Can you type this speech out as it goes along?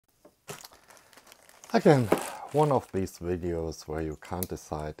Again, one of these videos where you can't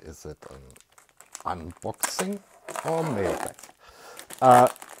decide, is it an unboxing or mailbag?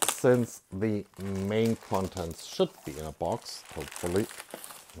 Since the main contents should be in a box, hopefully.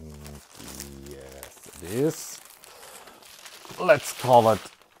 Yes, it is. Let's call it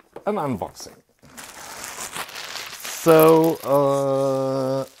an unboxing. So,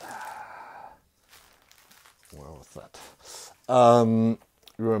 where was that?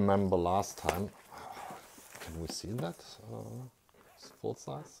 You remember last time, can we see that? It's full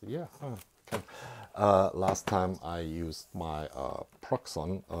size? Yeah, okay. Last time I used my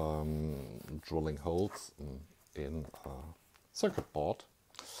Proxxon drilling holes in circuit board.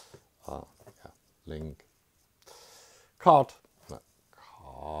 Yeah, link. Card. No,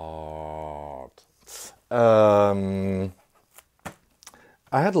 card.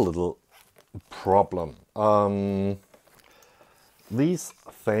 I had a little problem. These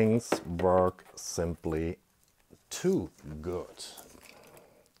things work simply too good.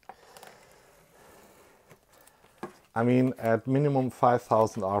 I mean, at minimum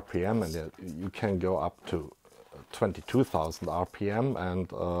 5,000 RPM, and you can go up to 22,000 RPM,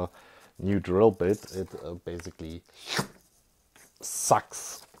 and new drill bit, it basically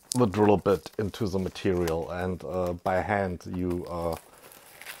sucks the drill bit into the material, and by hand you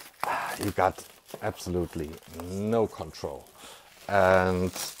got absolutely no control.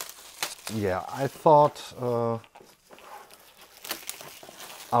 And yeah, I thought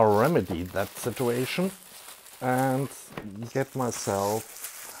I'll remedy that situation and get myself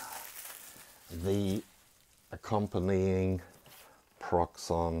the accompanying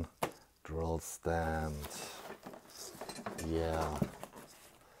Proxxon drill stand. Yeah,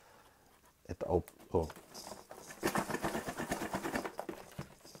 it oh,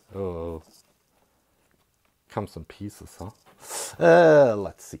 comes in pieces, huh?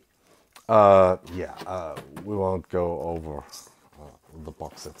 Let's see. Yeah, we won't go over the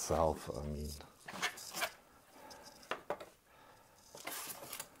box itself. I mean,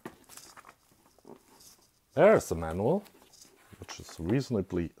 there's the manual, which is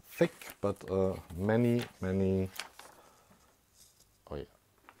reasonably thick, but many. Oh yeah,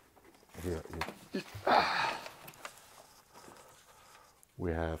 here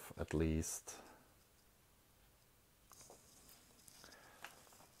we have at least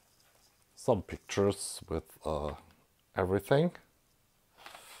some pictures with everything,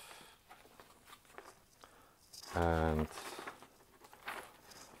 and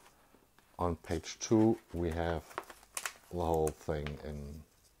on page 2 we have the whole thing in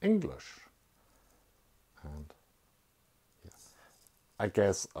English, and yeah, I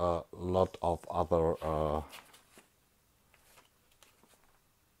guess a lot of other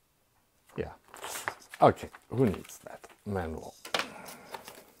yeah, okay, who needs that manual?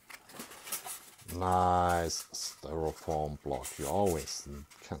 Nice styrofoam block. You always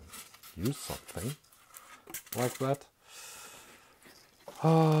can use something like that.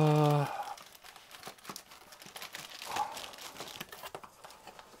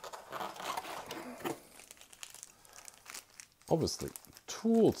 Obviously,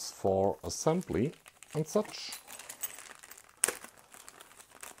 tools for assembly and such.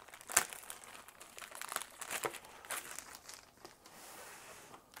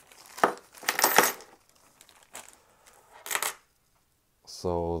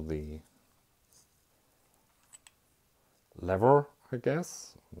 So the lever, I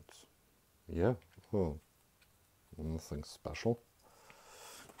guess. Yeah, oh, nothing special.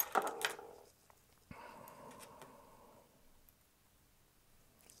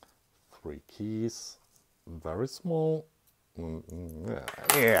 Three keys, very small.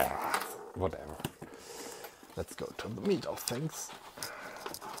 Yeah, whatever. Let's go to the meat of things.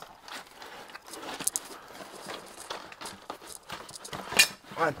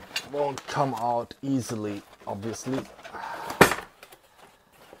 It won't come out easily, obviously.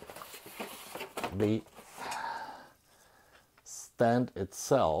 The stand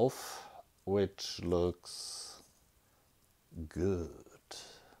itself, which looks good.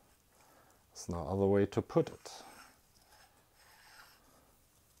 There's no other way to put it.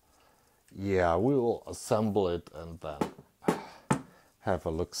 Yeah, we will assemble it and then have a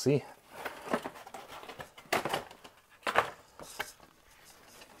look-see.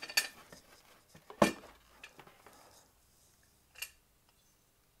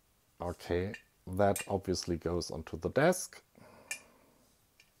 Okay, that obviously goes onto the desk.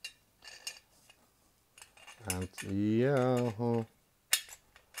 And yeah,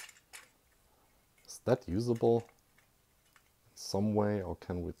 is that usable in some way, or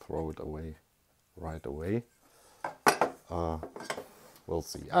can we throw it away right away? Well, we'll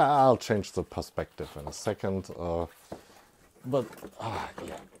see. I'll change the perspective in a second. But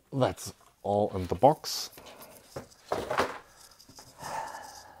yeah, that's all in the box.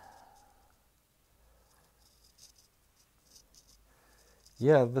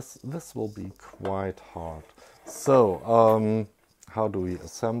 Yeah, this will be quite hard. So, how do we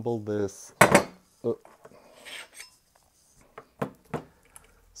assemble this?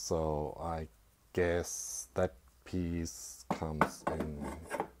 So I guess that piece comes in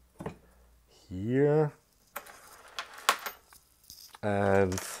here.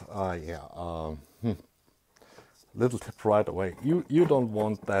 And yeah, little tip right away. You don't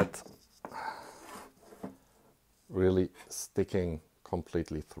want that really sticking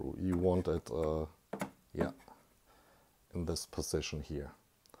completely through. You want it, yeah, in this position here.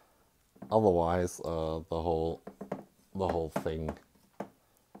 Otherwise, the whole thing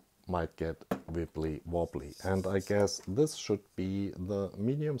might get wibbly wobbly. And I guess this should be the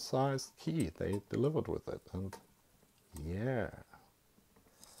medium-sized key they delivered with it. And yeah.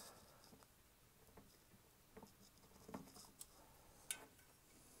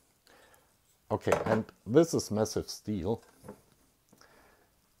 Okay, and this is massive steel.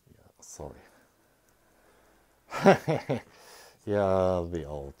 Yeah, sorry. Yeah, the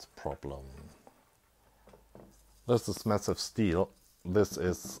old problem. This is massive steel. This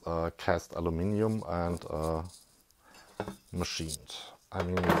is cast aluminium and machined. I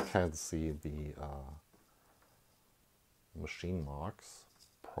mean, you can see the machine marks,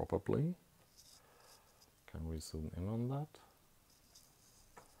 probably. Can we zoom in on that?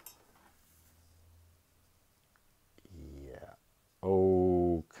 Yeah.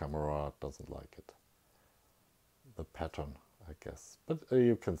 Oh, camera doesn't like it. The pattern, I guess. But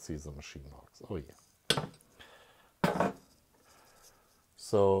you can see the machine marks. Oh, yeah.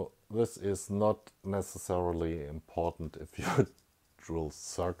 So this is not necessarily important if you drill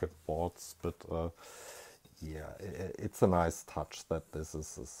circuit boards, but yeah, it's a nice touch that this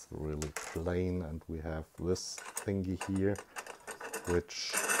is really plain, and we have this thingy here,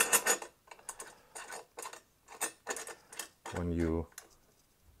 which when you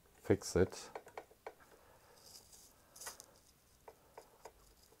fix it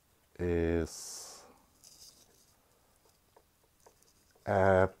is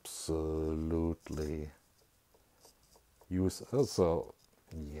absolutely useful. So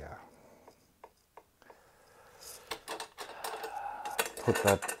yeah, put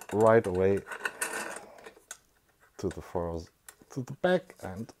that right away to the back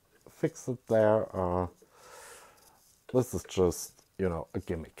and fix it there. This is just, you know, a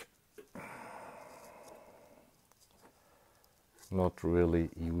gimmick. Not really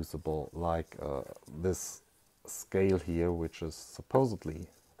usable like this scale here, which is supposedly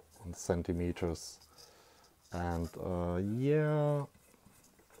in centimeters. And yeah,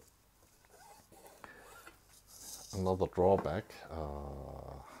 another drawback.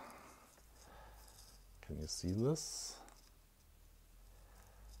 Can you see this?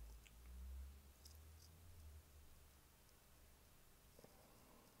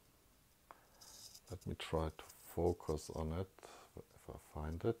 Let me try to focus on it, if I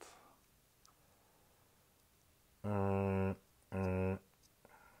find it.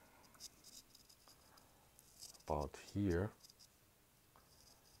 About here.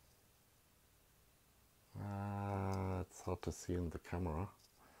 It's hard to see in the camera.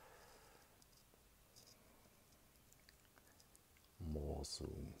 More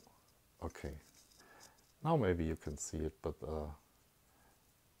zoom. Okay. Now maybe you can see it, but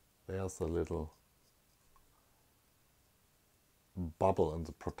there's a little bubble in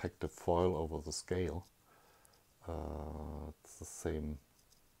the protective foil over the scale. It's the same.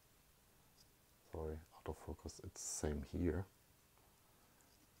 Sorry, autofocus. It's the same here.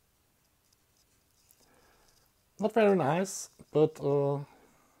 Not very nice, but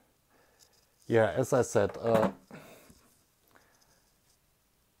yeah, as I said,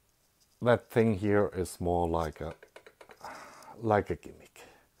 that thing here is more like a gimmick.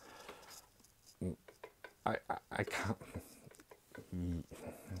 I can't.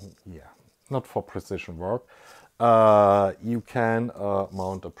 Yeah, not for precision work. You can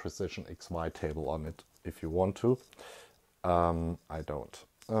mount a precision XY table on it if you want to. I don't.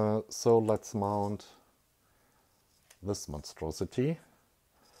 So let's mount this monstrosity,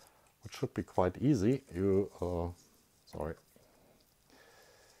 which should be quite easy. You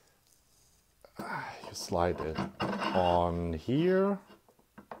slide it on here.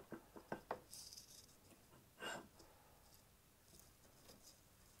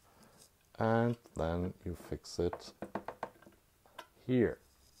 And then you fix it here.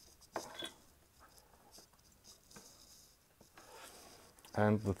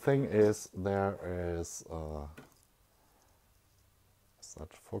 And the thing is, there is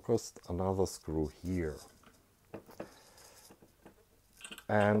that focused, another screw here.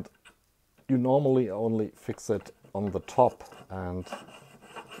 And you normally only fix it on the top, and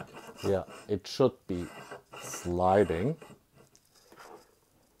yeah, it should be sliding.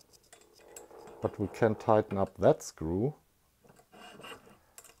 But we can tighten up that screw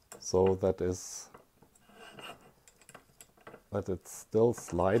so that it's still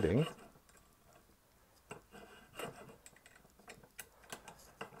sliding.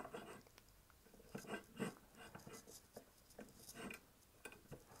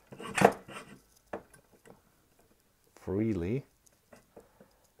 Freely.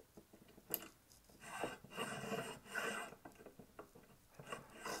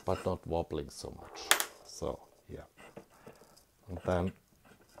 But not wobbling so much. So yeah. And then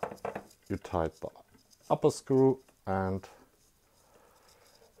you tighten the upper screw and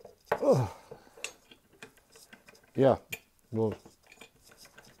yeah, well,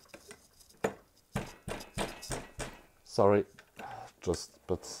 sorry,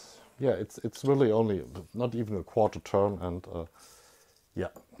 but yeah, it's really only not even a quarter turn, and yeah,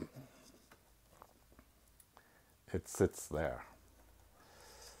 it sits there.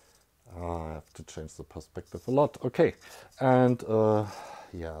 I have to change the perspective a lot. Okay, and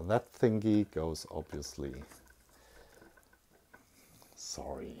yeah, that thingy goes obviously.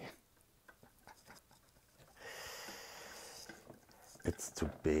 Sorry. It's too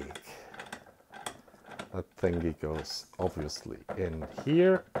big. That thingy goes obviously in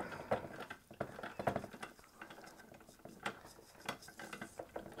here.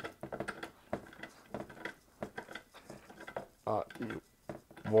 You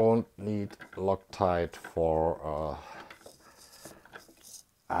won't need Loctite for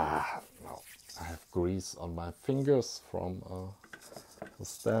no, I have grease on my fingers from the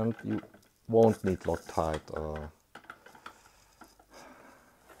stand. You won't need Loctite.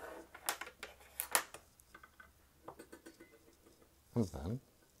 And then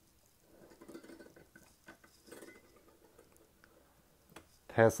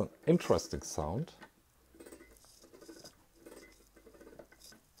it has an interesting sound.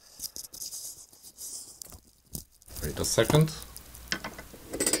 Wait a second.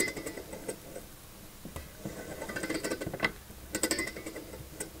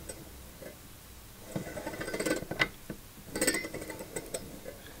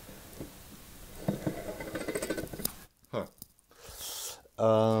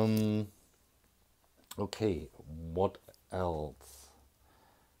 Okay, what else?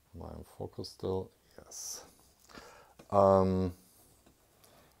 Am I in focus still? Yes.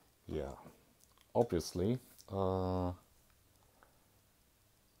 Yeah, obviously. Can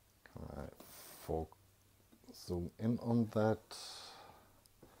I zoom in on that?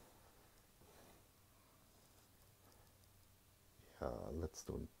 Yeah, let's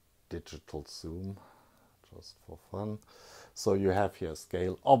do a digital zoom just for fun. So you have here a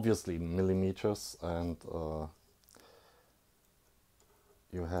scale, obviously in millimeters, and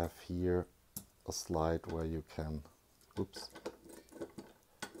you have here a slide where you can, oops,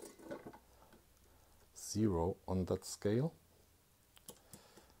 zero on that scale.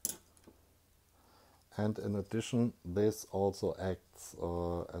 And in addition, this also acts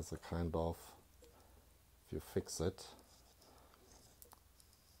as a kind of, if you fix it,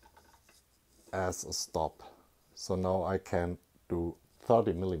 as a stop. So now I can do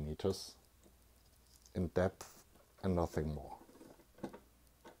 30 millimeters in depth and nothing more.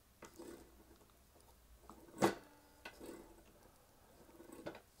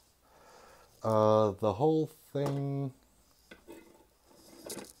 The whole thing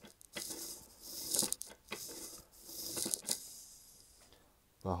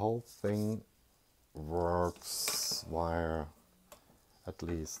works via, at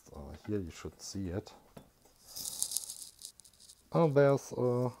least here you should see it. Oh, there's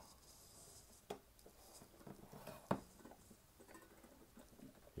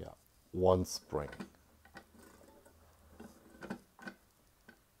yeah, one spring.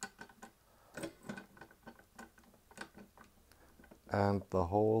 And the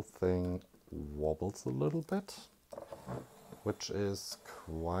whole thing wobbles a little bit, which is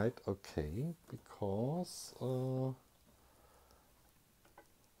quite okay because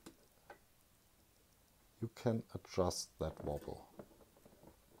you can adjust that wobble.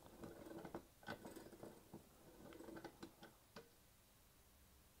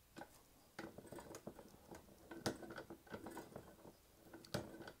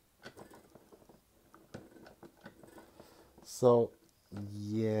 So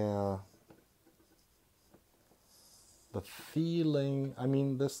yeah, the feeling, I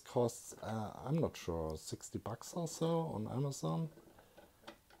mean, this costs, I'm not sure, 60 bucks or so on Amazon.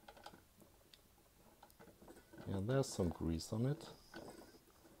 Yeah, there's some grease on it.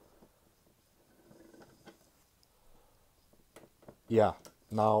 Yeah,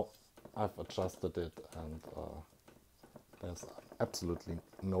 now I've adjusted it and there's absolutely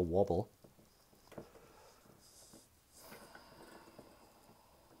no wobble.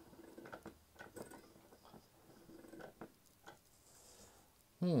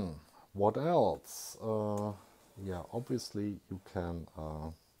 What else? Yeah, obviously you can,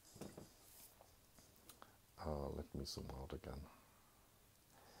 let me zoom out again.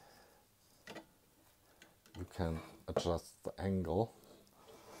 You can adjust the angle,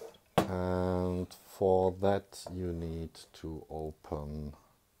 and for that you need to open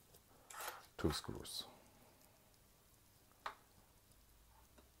 2 screws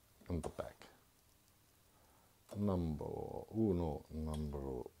in the back. Numero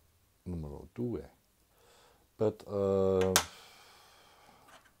 2. But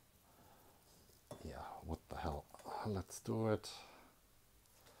yeah, what the hell? Let's do it.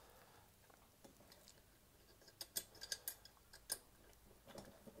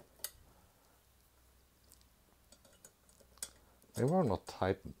 They were not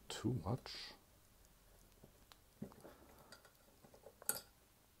tightened too much.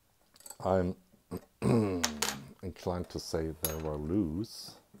 I'm inclined to say they were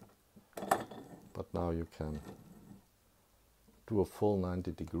loose, but now you can do a full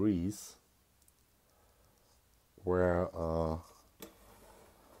 90 degrees where oh,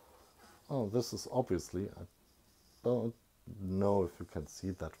 this is obviously, I don't know if you can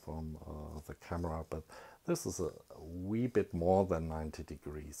see that from the camera, but this is a wee bit more than 90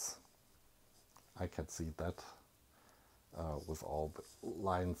 degrees. I can see that. With all the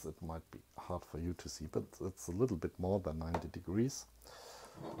lines it might be hard for you to see, but it's a little bit more than 90 degrees.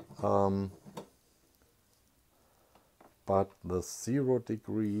 But the 0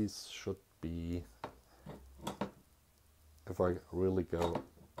 degrees should be, if I really go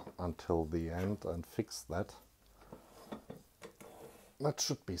until the end and fix that, that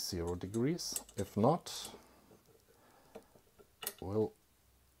should be 0 degrees. If not, we'll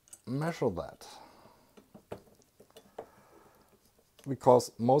measure that.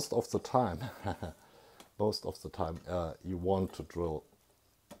 Because most of the time you want to drill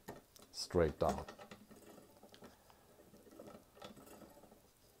straight down.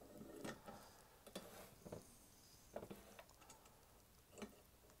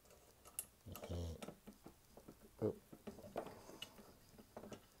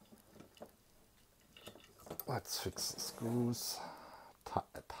 Let's fix the screws,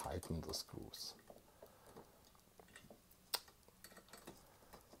 tighten the screws.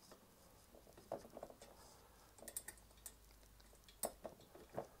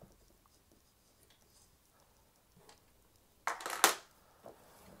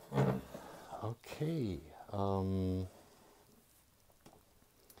 Okay,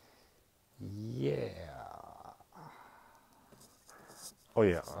 yeah. Oh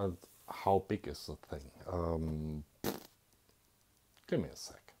yeah, how big is the thing? Give me a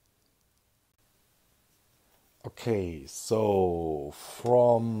sec. Okay, so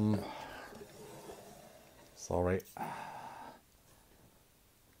from, sorry,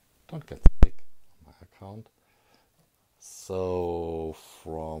 don't get sick on my account. So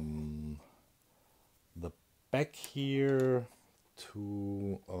from the back here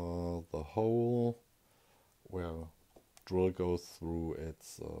to the hole where drill goes through,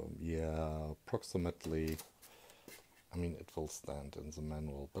 it's yeah, approximately, I mean it will stand in the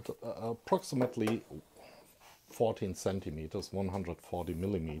manual, but approximately 14 centimeters, 140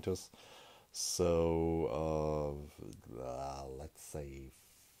 millimeters. So let's say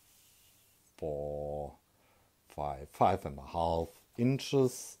 5.5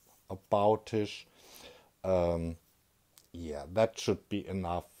 inches aboutish. Yeah, that should be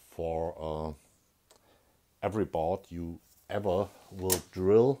enough for every board you ever will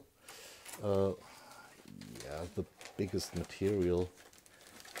drill. Yeah, the biggest material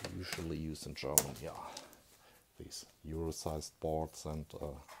usually used in Germany, yeah, these Euro-sized boards, and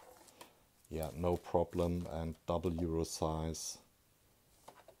yeah, no problem, and double Euro size,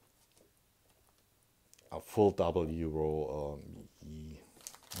 a full double Euro,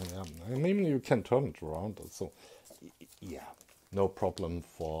 yeah, maybe you can turn it around, so yeah, no problem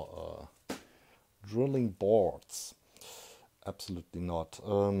for drilling boards, absolutely not.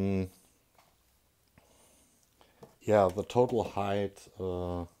 Yeah, the total height,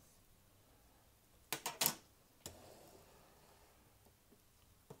 I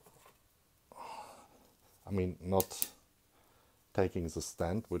mean, not taking the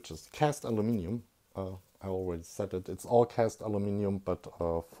stand, which is cast aluminium. I already said it, it's all cast aluminium, but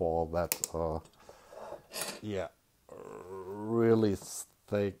for that, yeah, really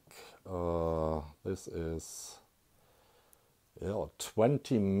thick, this is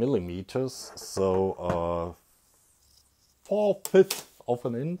 20 millimeters, so 4/5 of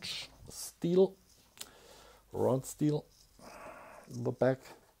an inch steel, rod steel, the back.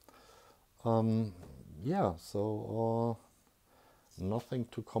 Yeah, so nothing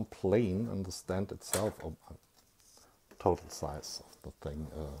to complain, and the stand itself, total size of the thing,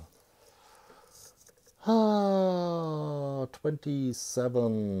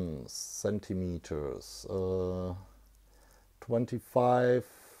 27 centimeters,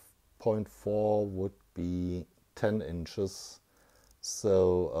 25.4 would be 10 inches,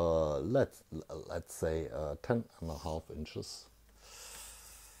 so let's say 10.5 inches.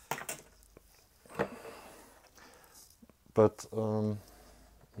 But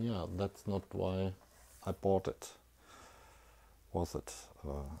yeah, that's not why I bought it, was it?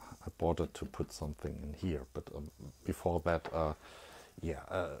 I bought it to put something in here, but before that, yeah,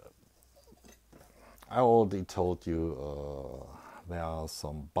 I already told you there are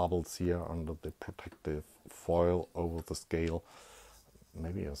some bubbles here under the protective foil over the scale.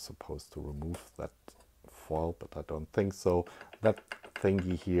 Maybe I'm supposed to remove that foil, but I don't think so. That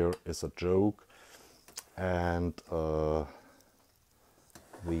thingy here is a joke. And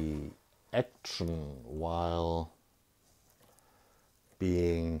the action while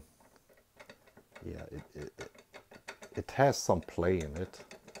being, yeah, it has some play in it.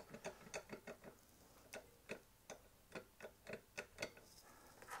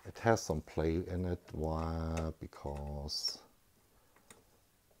 It has some play in it. Why? Because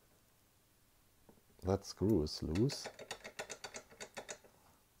that screw is loose.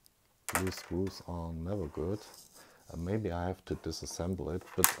 Loose screws are never good. Maybe I have to disassemble it,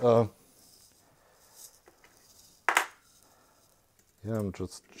 but yeah, I'm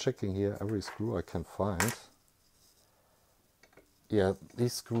just checking here every screw I can find. Yeah,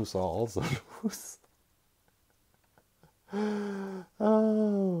 these screws are also loose.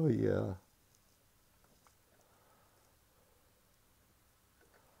 Oh yeah.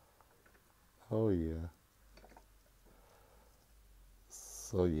 Oh yeah.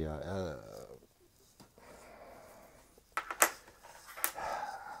 So yeah.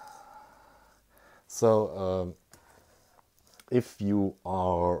 So if you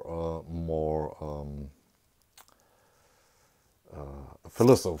are more a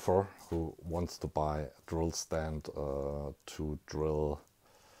philosopher who wants to buy a drill stand to drill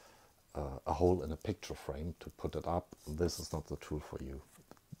a hole in a picture frame to put it up, this is not the tool for you.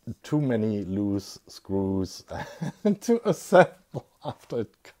 Too many loose screws to assemble after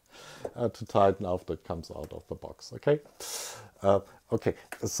it, to tighten after it comes out of the box. Okay. Okay,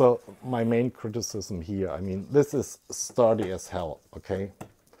 so my main criticism here, I mean, this is sturdy as hell, okay?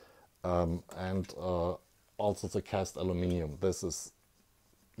 And also the cast aluminium, this is,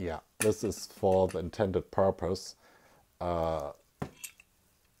 yeah, this is for the intended purpose. Also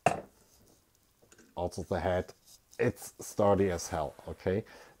the head, it's sturdy as hell, okay?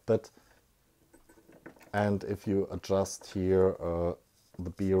 But, and if you adjust here the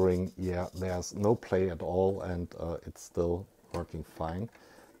bearing, yeah, there's no play at all, and it's still working fine,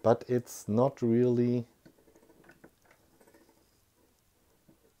 but it's not really,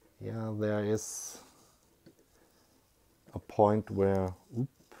 yeah, there is a point where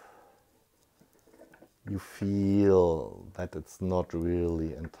you feel that it's not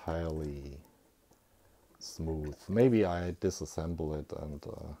really entirely smooth. Maybe I disassemble it and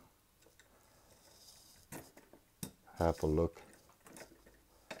have a look.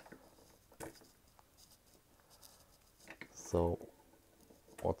 So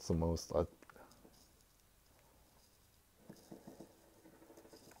what's the most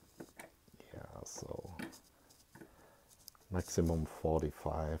yeah, so maximum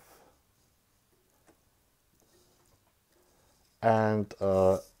 45. And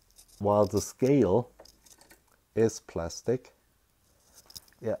while the scale is plastic,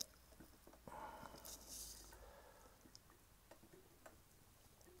 yeah,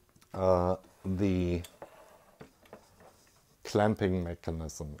 the clamping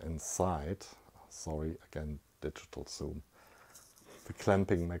mechanism inside, sorry, again, digital zoom, the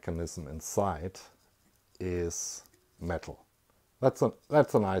clamping mechanism inside is metal. That's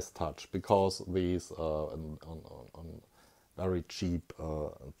a nice touch, because these on very cheap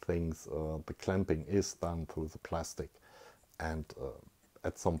things, the clamping is done through the plastic, and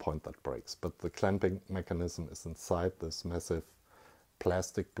at some point that breaks. But the clamping mechanism is inside this massive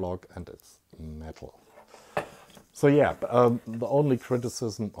plastic block, and it's metal. So yeah, the only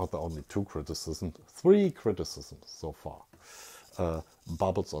criticism, or the only two criticisms, three criticisms so far.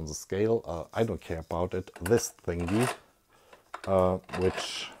 Bubbles on the scale, I don't care about it. This thingy,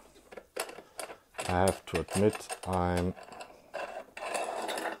 which I have to admit I'm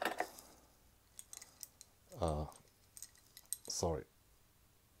sorry,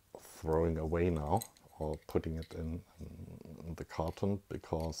 throwing away now, or putting it in the carton,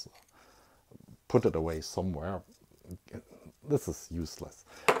 because put it away somewhere. This is useless.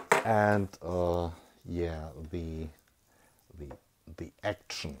 And yeah, the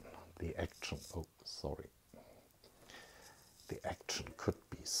action, oh sorry, the action could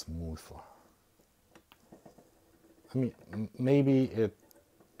be smoother. I mean, maybe it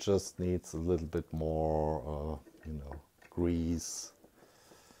just needs a little bit more, you know, grease,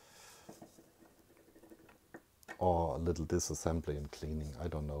 or a little disassembly and cleaning, I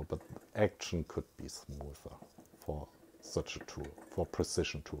don't know, but action could be smoother for such a tool, for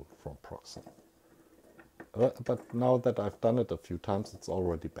precision tool from Proxxon. But now that I've done it a few times, it's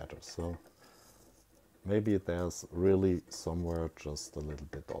already better, so maybe there's really somewhere just a little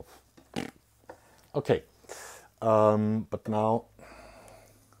bit off. Okay, but now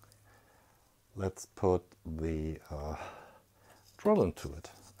let's put the drill into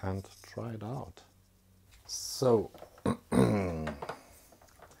it and try it out. So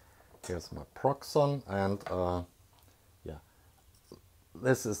here's my Proxxon, and yeah,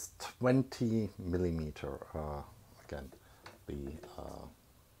 this is 20 millimeter. Again, the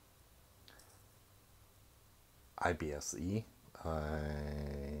IBSE.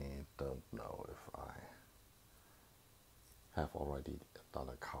 I don't know if I have already done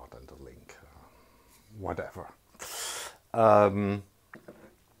a card and a link. Whatever. And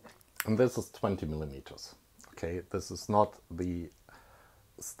this is 20 millimeters. Okay, this is not the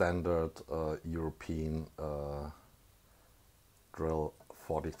standard European drill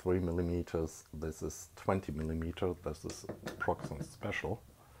 43 millimeters. This is 20 millimeter. This is Proxxon special.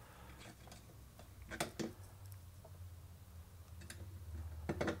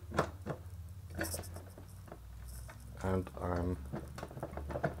 And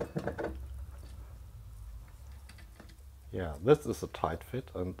yeah, this is a tight fit,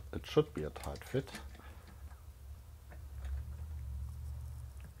 and it should be a tight fit.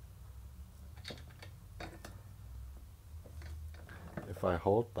 If I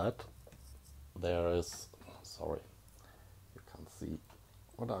hold that, there is, sorry, you can't see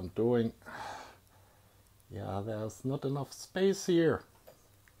what I'm doing. Yeah, there's not enough space here.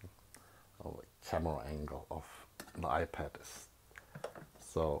 Oh, the camera angle of the iPad is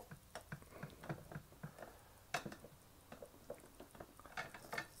so.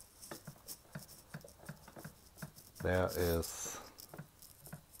 There is,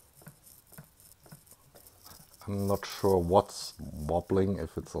 I'm not sure what's wobbling,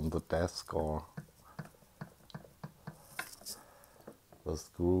 if it's on the desk or the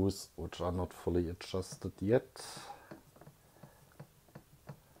screws, which are not fully adjusted yet.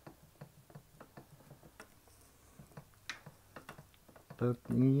 But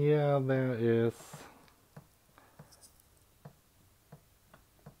yeah, there is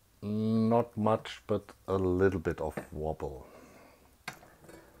not much, but a little bit of wobble.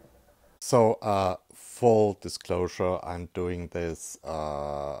 So, full disclosure, I'm doing this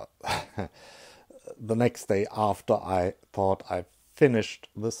the next day after I thought I finished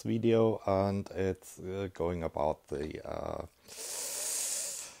this video, and it's going about the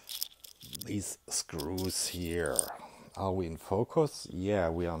these screws here. Are we in focus? Yeah,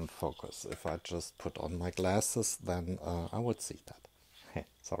 we are in focus. If I just put on my glasses, then I would see that.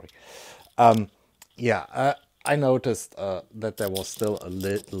 Sorry. Yeah, I noticed that there was still a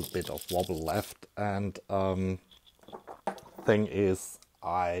little bit of wobble left, and thing is,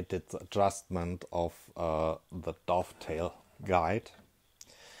 I did the adjustment of the dovetail guide.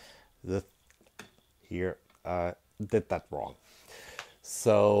 Here, did that wrong.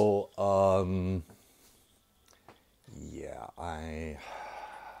 So, yeah, I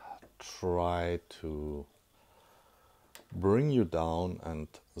try to bring you down and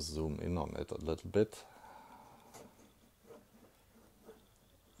zoom in on it a little bit.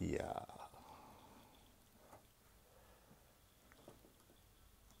 Yeah.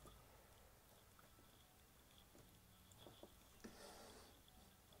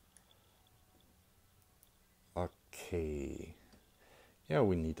 Okay. Yeah,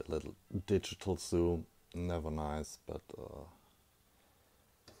 we need a little digital zoom. Never nice, but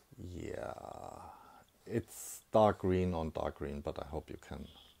yeah. It's dark green on dark green, but I hope you can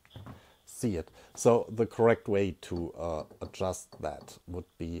see it. So the correct way to adjust that would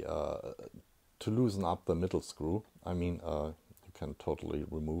be to loosen up the middle screw. I mean, you can totally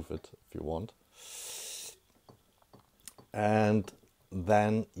remove it if you want. And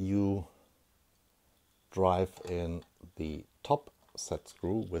then you drive in the top set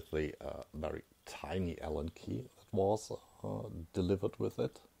screw with the very tiny Allen key that was delivered with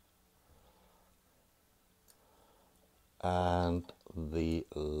it. And the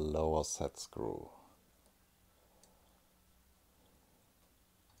lower set screw.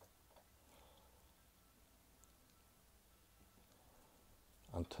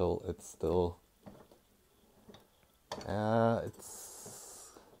 Until it's still, it's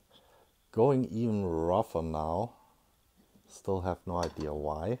going even rougher now. Still have no idea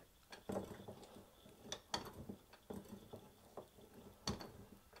why.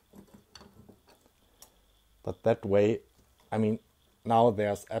 But that way, I mean, now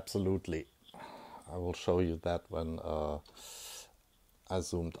there's absolutely, I will show you that when I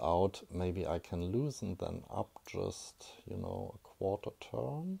zoomed out. Maybe I can loosen them up just, you know, a quarter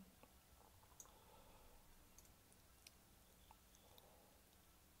turn.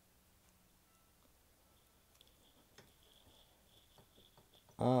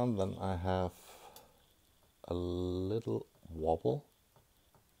 And then I have a little wobble,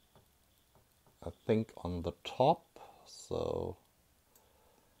 I think on the top, so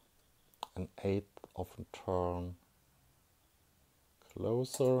an eighth of a turn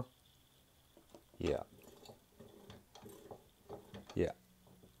closer. Yeah. Yeah.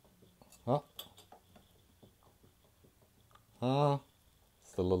 Huh?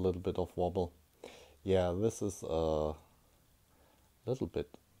 Still a little bit of wobble. Yeah, this is a little bit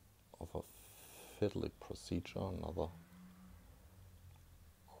of a fiddly procedure. Another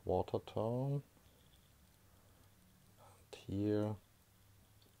quarter turn. And here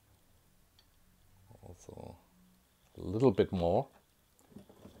also a little bit more.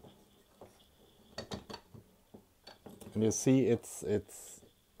 And you see it's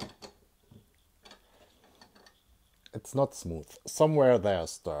not smooth. Somewhere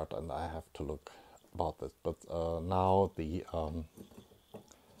there's dirt, and I have to look about this. But now the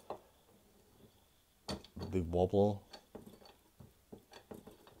wobble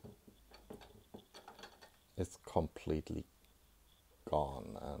is completely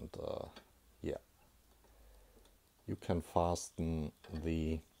gone, and yeah, you can fasten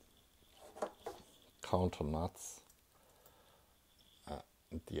the counter nuts.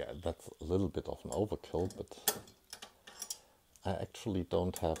 Yeah, that's a little bit of an overkill, but I actually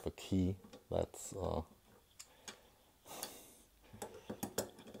don't have a key that's a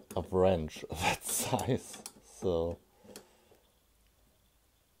wrench that size, so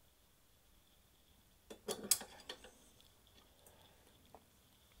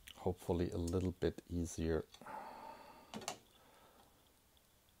hopefully a little bit easier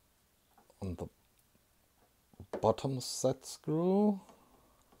on the bottom set screw.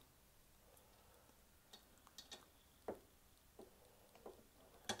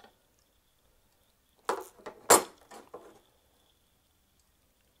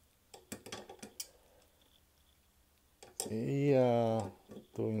 Yeah,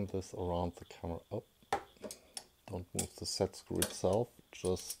 doing this around the camera. Oh, don't move the set screw itself,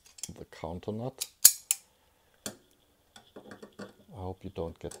 just the counter nut. I hope you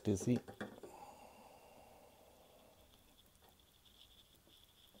don't get dizzy.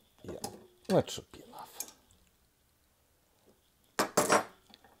 Yeah, that should be enough.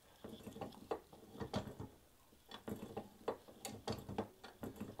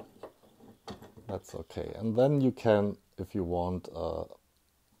 That's okay. And then you can, if you want,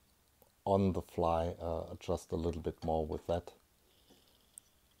 on the fly, adjust a little bit more with that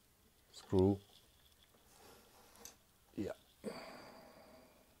screw. Yeah.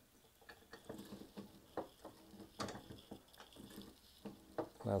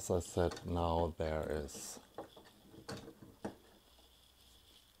 As I said, now there is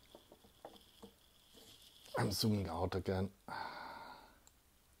I'm zooming out again.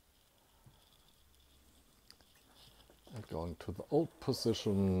 And going to the old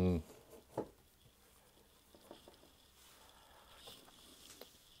position.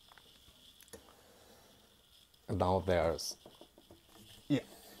 And now there's, yeah,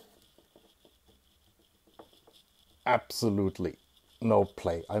 absolutely no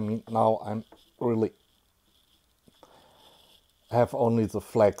play. I mean, now I'm really have only the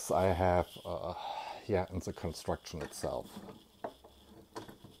flex I have, yeah, in the construction itself.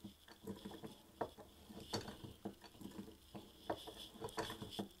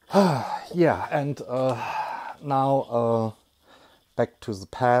 Yeah, and now back to the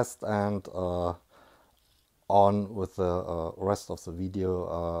past and on with the rest of the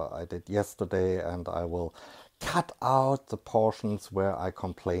video I did yesterday, and I will cut out the portions where I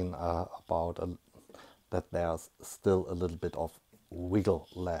complain about that there's still a little bit of wiggle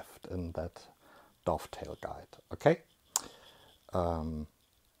left in that dovetail guide. Okay?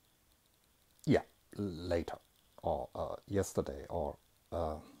 Yeah, later, or yesterday, or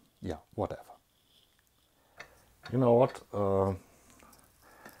yeah, whatever. You know what?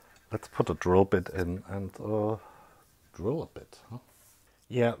 Let's put a drill bit in and drill a bit. Huh?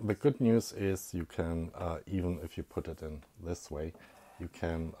 Yeah, the good news is you can, even if you put it in this way, you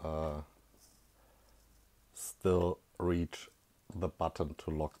can still reach the button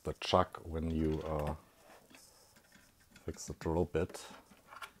to lock the chuck when you fix the drill bit.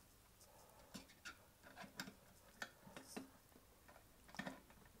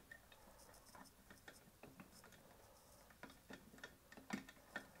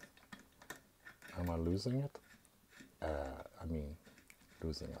 Am I losing it? I mean,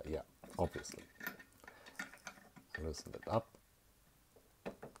 losing it, yeah, obviously. Loosen it up.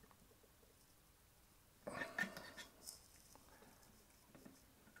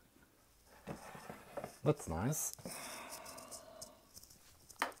 That's nice.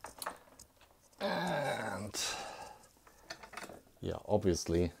 And yeah,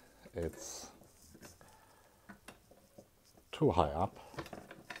 obviously it's too high up.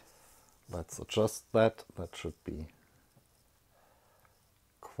 Let's adjust that. That should be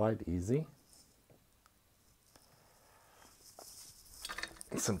quite easy.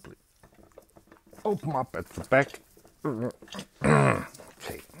 Simply open up at the back.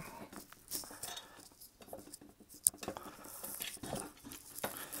 Okay.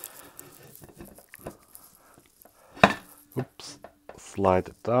 Oops. Slide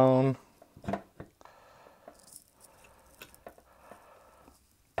it down.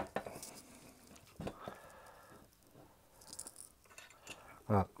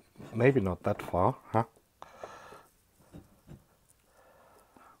 Maybe not that far, huh?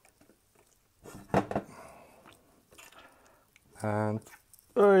 And,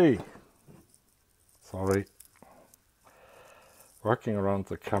 hey! Sorry. Working around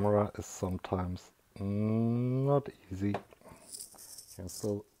the camera is sometimes not easy. Can you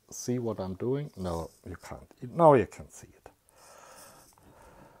still see what I'm doing? No, you can't. Now you can see it.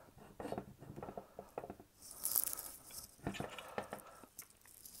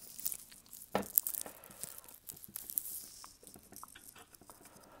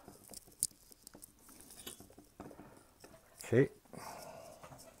 Okay.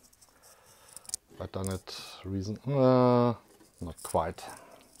 I've done it not quite.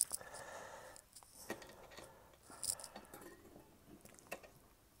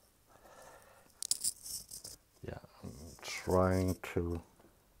 Yeah, I'm trying to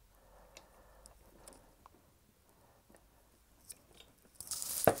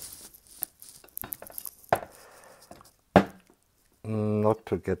not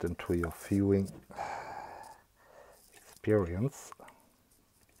to get into your viewing experience.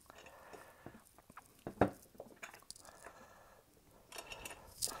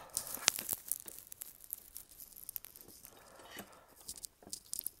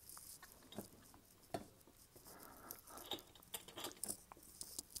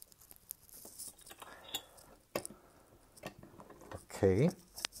 Okay.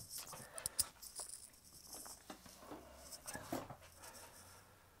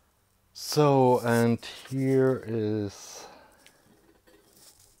 So, and here is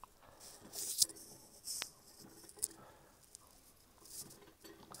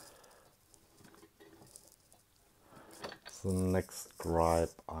the next gripe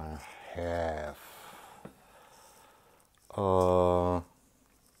I have.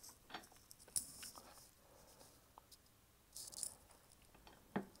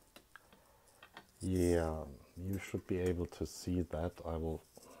 Yeah, you should be able to see that. I will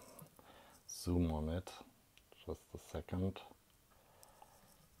zoom on it just a second.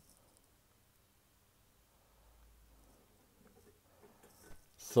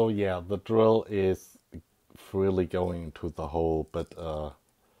 So yeah, the drill is really going into the hole, but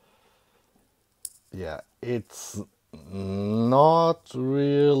yeah, it's not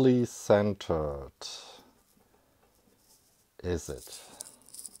really centered, is it?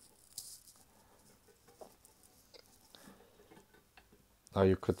 Now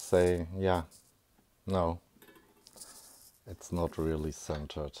you could say, yeah, no, it's not really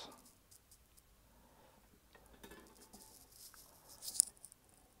centered.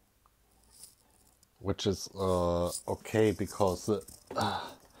 Which is okay, because the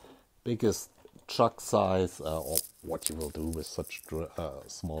biggest chuck size, or what you will do with such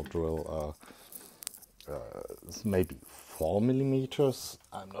small drill, it's maybe 4 millimeters.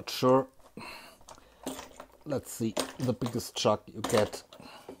 I'm not sure. Let's see. The biggest chuck you get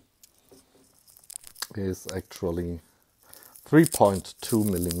is actually 3.2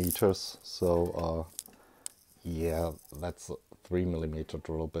 millimeters. So yeah, that's a 3 millimeter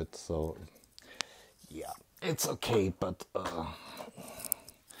drill bit. So yeah, it's okay, but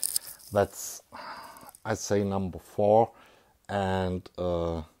that's, I say, number 4. And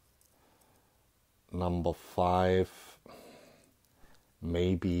number 5,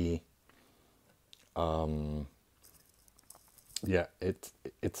 maybe, yeah,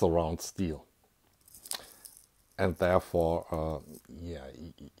 it's a round steel, and therefore, yeah,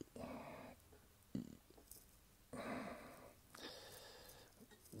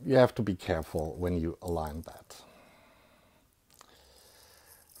 you have to be careful when you align that.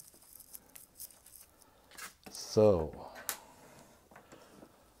 So,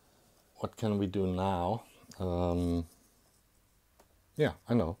 what can we do now? Yeah,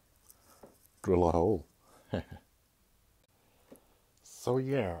 I know. Drill a hole. So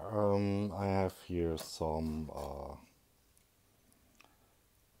yeah, I have here some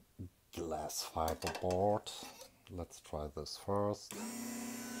glass fiber board. Let's try this first.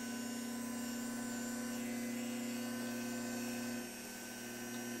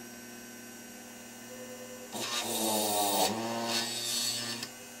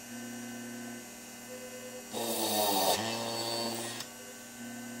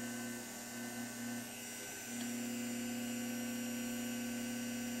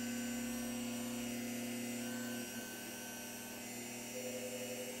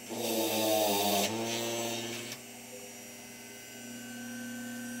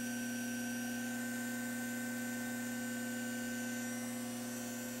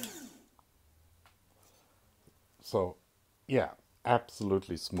 So, yeah,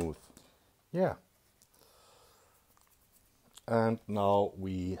 absolutely smooth. Yeah. And now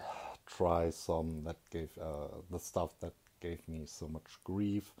we try some that gave the stuff that gave me so much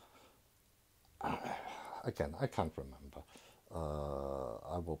grief. Again, I can't remember.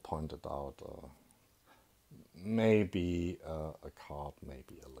 I will point it out. Maybe a card,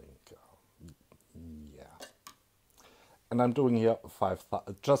 maybe a link. Yeah. And I'm doing here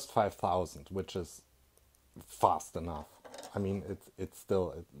just 5,000, which is fast enough. I mean, it's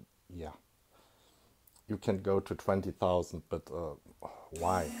still, yeah. You can go to 20,000, but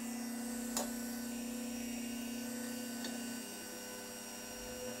why?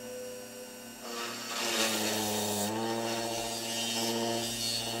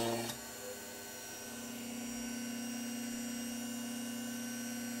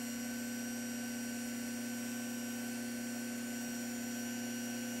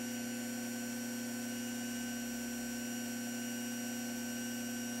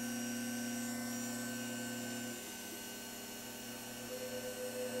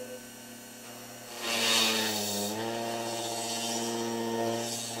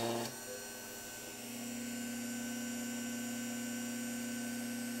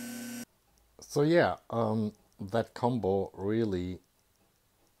 So yeah, that combo really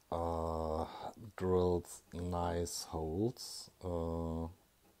drills nice holes. Can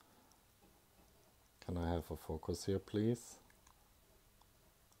I have a focus here, please?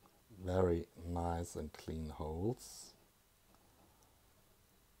 Very nice and clean holes.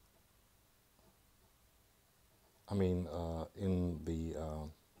 I mean, in the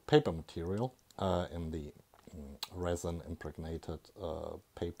paper material, in the resin impregnated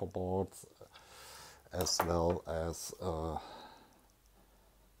paper boards, as well as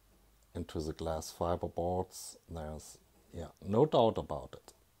into the glass fiber boards, there's, yeah, no doubt about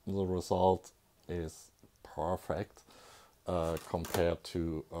it. The result is perfect compared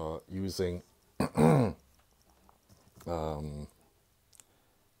to using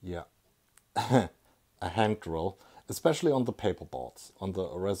yeah, a hand drill, especially on the paper boards, on the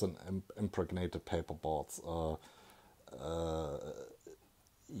resin impregnated paper boards.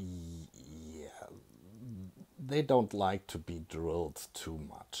 Yeah, they don't like to be drilled too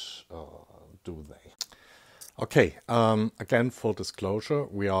much, do they? Okay, again, full disclosure,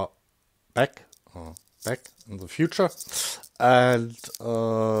 we are back in the future, and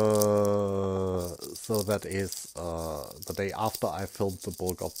so that is the day after I filmed the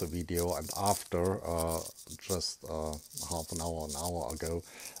bulk of the video, and after just half an hour ago,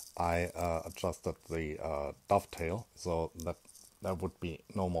 I adjusted the dovetail, so that would be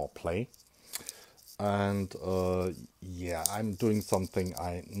no more play. And yeah, I'm doing something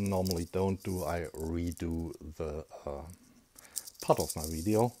I normally don't do. I redo the part of my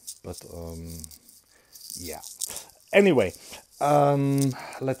video, but yeah. Anyway,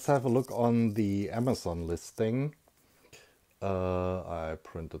 let's have a look on the Amazon listing. I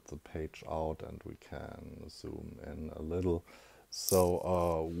printed the page out and we can zoom in a little.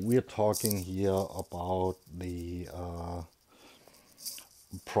 So we're talking here about the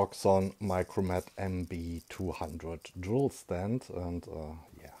Proxxon Micromot MB 200 drill stand, and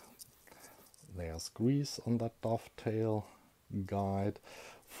yeah, there's grease on that dovetail guide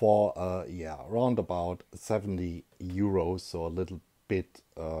for yeah, around about 70 euros, so a little bit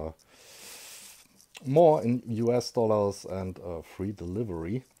more in US dollars, and free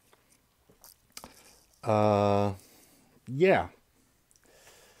delivery. Yeah,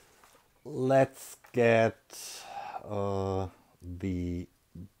 let's get the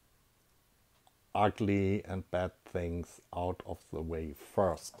ugly and bad things out of the way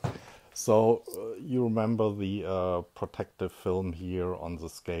first. So you remember the protective film here on the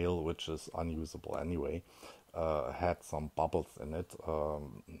scale, which is unusable anyway, had some bubbles in it.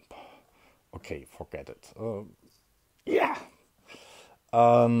 Okay, forget it. Yeah,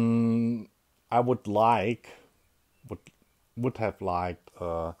 I would have liked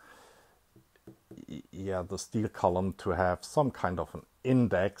yeah, the steel column to have some kind of an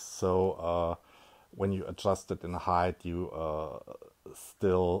index, so when you adjust it in height, you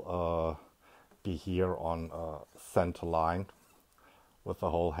still be here on center line with the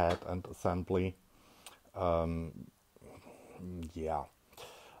whole head and assembly. Yeah.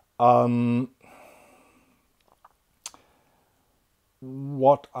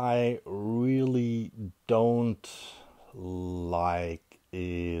 What I really don't like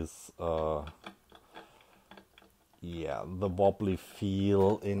is yeah, the wobbly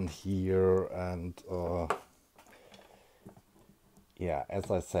feel in here, and yeah, as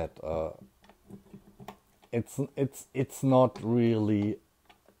I said, it's not really,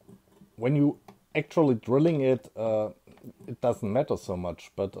 when you actually drilling it, it doesn't matter so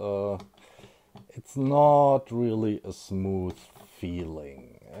much, but it's not really a smooth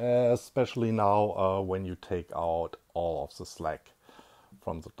feeling, especially now when you take out all of the slack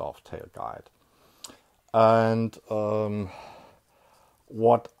from the dovetail guide. And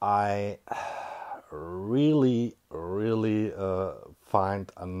what I really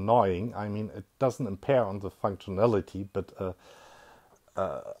find annoying, I mean, it doesn't impair on the functionality, but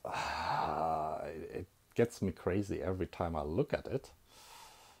it gets me crazy every time I look at it.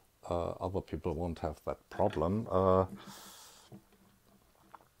 Other people won't have that problem.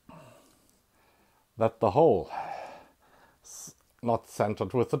 That the hole is not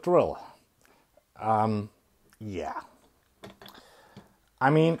centered with the drill. Yeah. I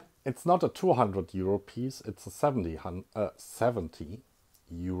mean, it's not a 200 euro piece, it's a 70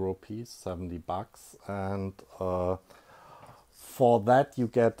 euro piece, 70 bucks. And for that you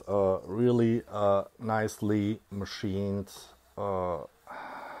get a really nicely machined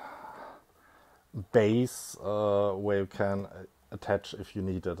base where you can attach, if you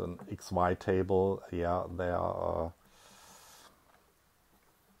needed, an XY table. Yeah, there are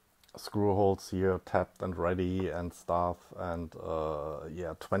screw holes here tapped and ready and stuff, and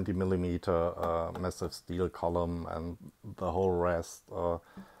yeah, 20 millimeter massive steel column, and the whole rest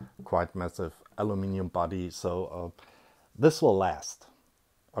quite massive aluminium body. So this will last,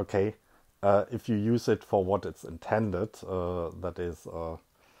 okay, if you use it for what it's intended, that is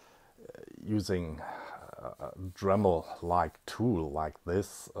using a Dremel like tool like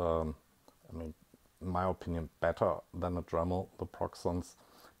this. I mean, in my opinion, better than a Dremel, the Proxxons.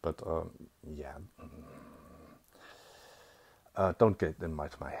 But yeah, don't get in my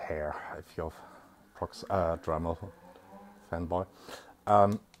hair if you're Dremel fanboy.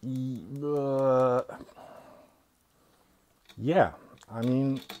 Yeah, I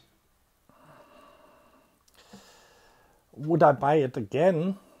mean, would I buy it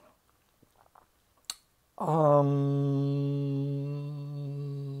again?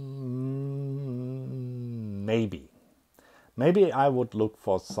 Maybe. Maybe I would look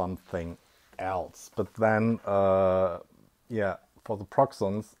for something else, but then, yeah, for the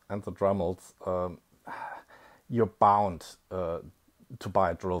Proxxons and the Dremels, you're bound to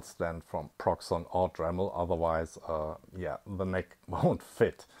buy a drill stand from Proxxon or Dremel, otherwise, yeah, the neck won't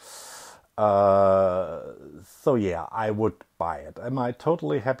fit. So yeah, I would buy it. Am I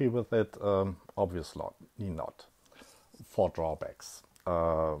totally happy with it? Obviously not. 4 drawbacks.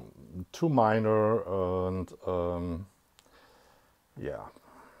 2 minor, and yeah.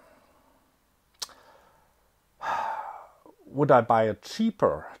 Would I buy a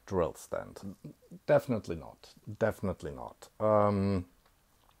cheaper drill stand? Definitely not. Definitely not.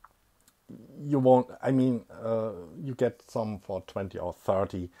 You won't, I mean, you get some for 20 or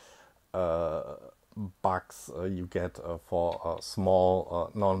 30. bucks you get for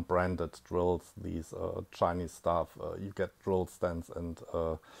small non-branded drills, these Chinese stuff. You get drill stands and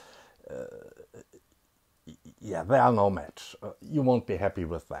yeah, they are no match. You won't be happy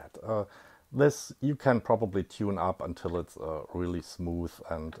with that. This you can probably tune up until it's really smooth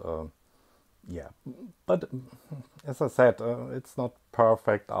and yeah. But as I said, it's not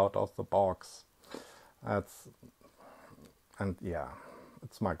perfect out of the box. And yeah,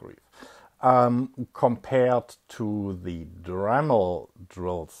 it's my grief. Compared to the Dremel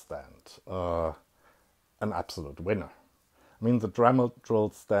drill stand, an absolute winner. I mean, the Dremel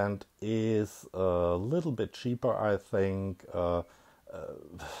drill stand is a little bit cheaper, I think,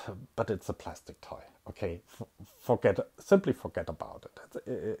 but it's a plastic toy. Okay, simply forget about it.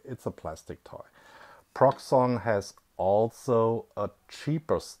 It's a plastic toy. Proxxon has also a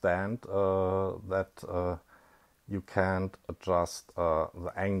cheaper stand that you can't adjust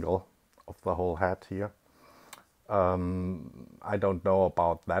the angle of the whole head here. I don't know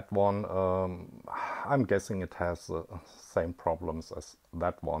about that one. I'm guessing it has the same problems as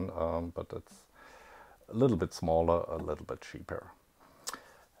that one, but it's a little bit smaller, a little bit cheaper.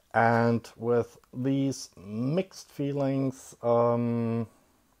 And with these mixed feelings,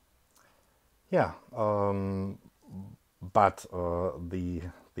 yeah, but the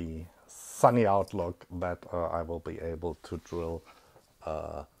sunny outlook that I will be able to drill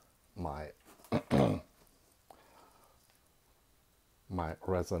my my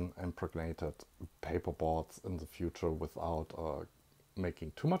resin impregnated paperboards in the future without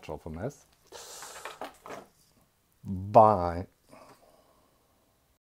making too much of a mess. Bye.